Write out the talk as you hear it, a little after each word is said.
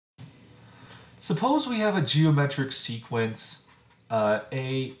Suppose we have a geometric sequence,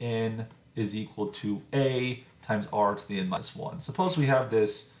 a(n) is equal to a times r to the n minus 1. Suppose we have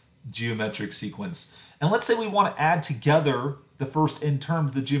this geometric sequence. And let's say we want to add together the first n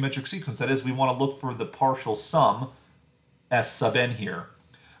terms of the geometric sequence. That is, we want to look for the partial sum, s sub n here.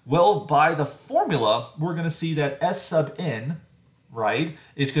 Well, by the formula, we're going to see that s sub n, right,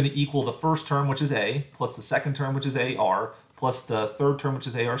 is going to equal the first term, which is a, plus the second term, which is ar, plus the third term, which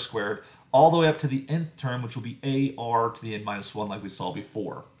is ar squared, all the way up to the nth term, which will be ar to the n minus 1, like we saw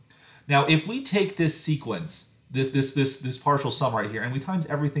before. Now, if we take this sequence, this partial sum right here, and we times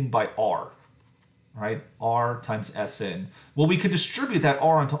everything by r, right, r times Sn, well, we could distribute that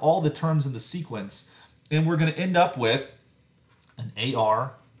r onto all the terms in the sequence, and we're going to end up with an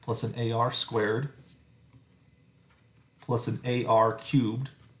ar plus an ar squared plus an ar cubed,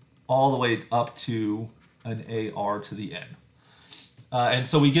 all the way up to an ar to the n. And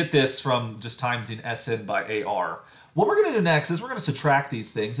so we get this from just timesing Sn by ar. What we're going to do next is we're going to subtract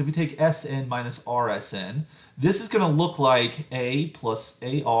these things. If we take Sn minus Rsn, this is going to look like a plus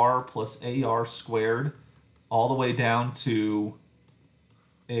ar squared all the way down to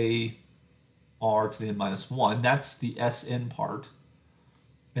ar to the n minus 1. That's the Sn part.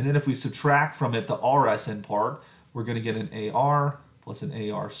 And then if we subtract from it the Rsn part, we're going to get an ar plus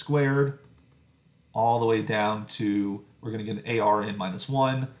an ar squared all the way down to, we're going to get an ar n minus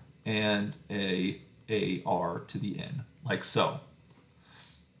 1 and a ar to the n, like so.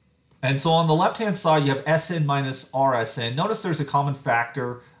 And so on the left-hand side, you have Sn minus Rsn. Notice there's a common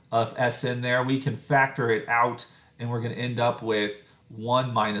factor of Sn there. We can factor it out, and we're going to end up with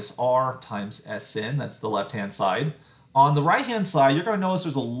 1 minus r times Sn. That's the left-hand side. On the right-hand side, you're going to notice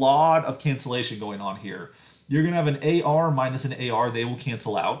there's a lot of cancellation going on here. You're going to have an ar minus an ar. They will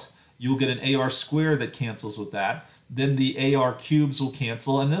cancel out. You'll get an ar squared that cancels with that. Then the ar cubes will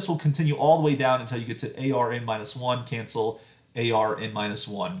cancel, and this will continue all the way down until you get to ar n minus 1, cancel ar n minus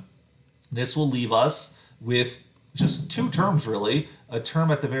 1. This will leave us with just two terms, really. A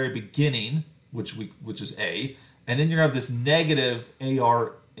term at the very beginning, which is a, and then you're going to have this negative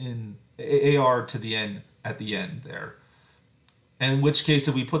ar to the n at the end there. In which case,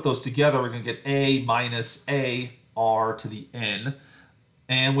 if we put those together, we're going to get a minus ar to the n.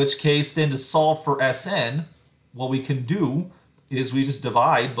 In which case, then to solve for Sn, what we can do is we just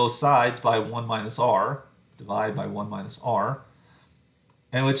divide both sides by 1 minus r, divide by 1 minus r,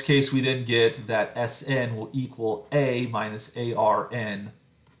 in which case we then get that Sn will equal a minus arn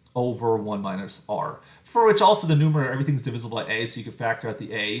over 1 minus r, for which also the numerator, everything's divisible by a, so you can factor out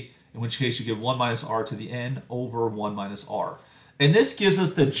the a, in which case you get 1 minus r to the n over 1 minus r. And this gives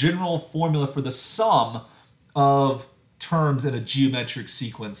us the general formula for the sum of terms in a geometric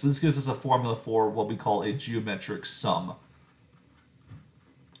sequence. This gives us a formula for what we call a geometric sum.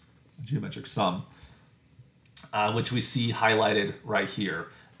 Which we see highlighted right here.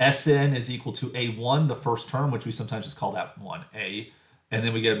 Sn is equal to a1, the first term, which we sometimes just call that 1a. And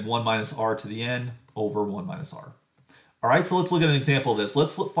then we get 1 minus r to the n over 1 minus r. All right, so let's look at an example of this.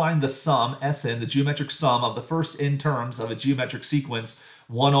 Let's find the sum, Sn, the geometric sum of the first n terms of a geometric sequence,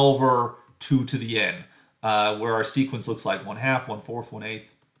 1 over 2 to the n. Where our sequence looks like 1/2, 1/4, 1/8.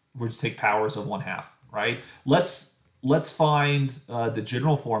 We'll just take powers of 1/2, right? Let's find the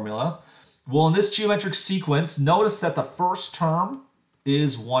general formula. Well, in this geometric sequence, notice that the first term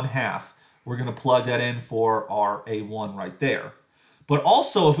is 1/2. We're going to plug that in for our a1 right there. But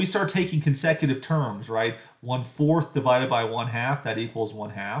also, if we start taking consecutive terms, right? 1/4 divided by 1/2, that equals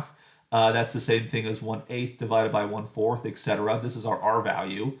 1/2. That's the same thing as 1/8 divided by 1/4, etc. This is our r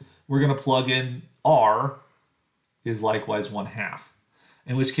value. We're going to plug in r is likewise 1/2.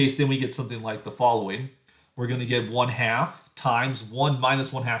 In which case, then we get something like the following. We're going to get 1/2 times 1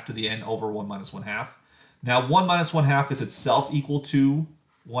 minus 1/2 to the n over 1 minus 1/2. Now, 1 minus 1/2 is itself equal to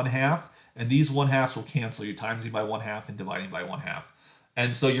 1/2, and these 1/2s will cancel. You're timesing by 1/2 and dividing by 1/2.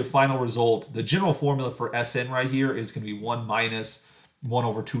 And so your final result, the general formula for Sn right here is going to be 1 minus 1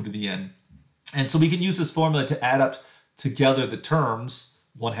 over 2 to the n. And so we can use this formula to add up together the terms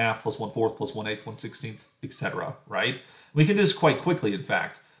 1/2 plus 1/4 plus 1/8, 1/16, etc., right? We can do this quite quickly, in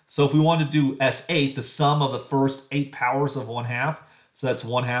fact. So if we want to do S8, the sum of the first 8 powers of 1/2, so that's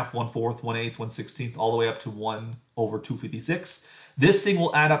 1/2, 1/4, 1/8, 1/16, all the way up to 1 over 256. This thing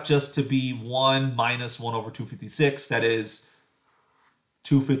will add up just to be 1 minus 1 over 256, that is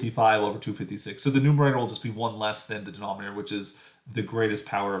 255 over 256. So the numerator will just be 1 less than the denominator, which is the greatest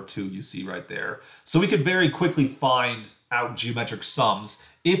power of 2 you see right there. So we could very quickly find out geometric sums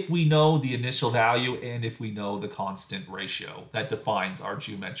if we know the initial value and if we know the constant ratio that defines our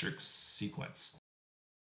geometric sequence.